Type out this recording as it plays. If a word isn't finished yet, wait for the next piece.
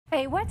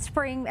A wet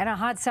spring and a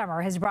hot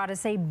summer has brought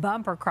us a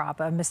bumper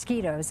crop of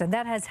mosquitoes, and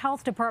that has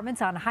health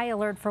departments on high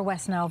alert for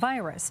West Nile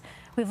virus.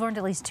 We've learned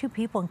at least 2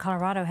 people in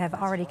Colorado have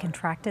already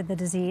contracted the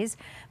disease.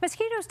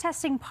 Mosquitoes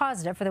testing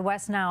positive for the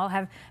West Nile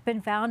have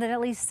been found in at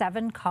least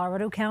 7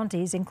 Colorado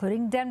counties,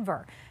 including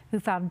Denver,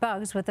 who found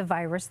bugs with the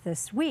virus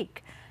this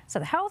week. So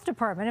the health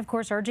department, of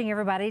course, urging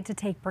everybody to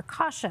take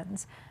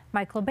precautions.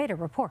 Mike Lobeta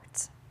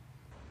reports.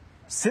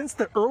 Since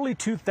the early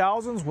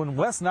 2000s, when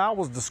West Nile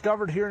was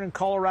discovered here in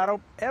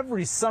Colorado,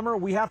 every summer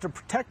we have to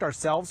protect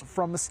ourselves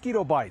from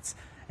mosquito bites.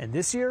 And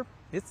this year,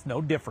 it's no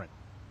different.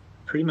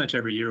 Pretty much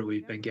every year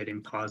we've been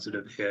getting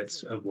positive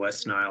hits of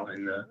West Nile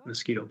in the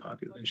mosquito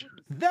population.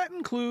 That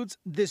includes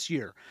this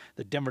year.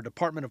 The Denver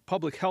Department of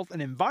Public Health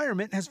and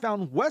Environment has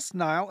found West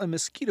Nile and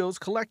mosquitoes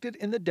collected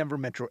in the Denver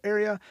metro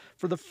area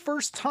for the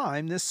first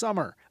time this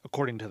summer.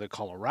 According to the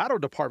Colorado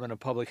Department of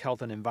Public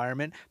Health and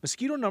Environment,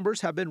 mosquito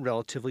numbers have been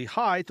relatively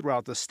high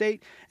throughout the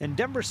state, and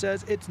Denver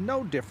says it's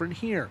no different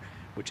here,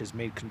 which has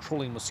made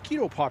controlling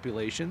mosquito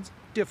populations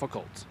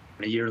difficult.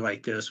 In a year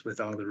like this with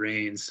all the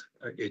rains,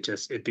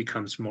 it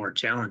becomes more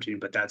challenging,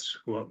 but that's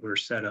what we're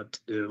set up to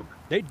do.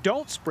 They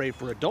don't spray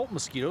for adult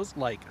mosquitoes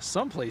like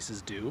some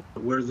places do.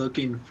 We're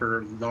looking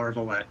for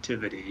larval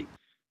activity,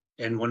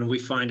 and when we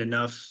find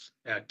enough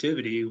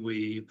activity,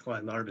 we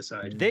apply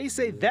larvicide. They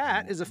say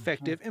that is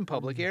effective in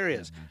public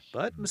areas,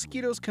 but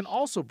mosquitoes can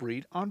also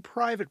breed on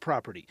private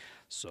property,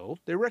 so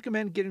they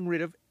recommend getting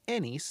rid of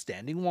any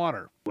standing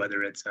water.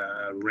 Whether it's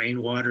a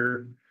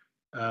rainwater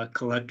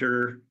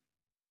collector,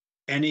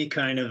 any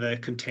kind of a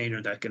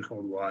container that can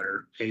hold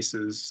water,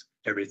 vases,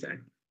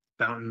 everything.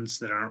 Fountains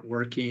that aren't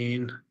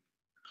working,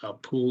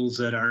 pools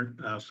that aren't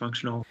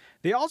functional.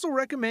 They also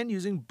recommend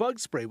using bug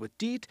spray with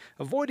DEET,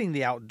 avoiding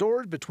the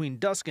outdoors between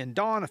dusk and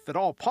dawn if at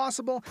all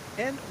possible,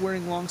 and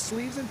wearing long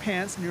sleeves and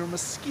pants near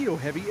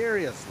mosquito-heavy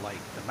areas like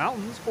the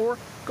mountains or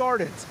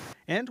gardens.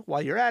 And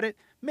while you're at it,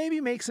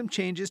 maybe make some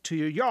changes to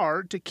your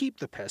yard to keep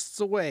the pests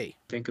away.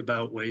 Think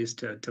about ways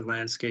to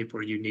landscape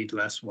where you need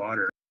less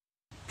water.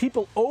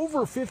 People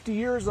over 50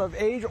 years of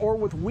age or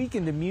with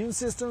weakened immune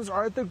systems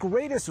are at the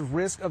greatest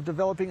risk of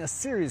developing a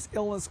serious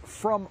illness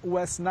from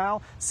West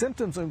Nile.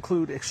 Symptoms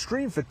include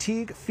extreme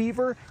fatigue,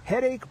 fever,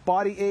 headache,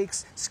 body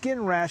aches,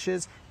 skin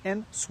rashes,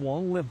 and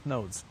swollen lymph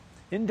nodes.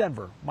 In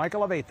Denver,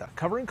 Michael Aveta,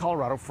 covering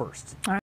Colorado First.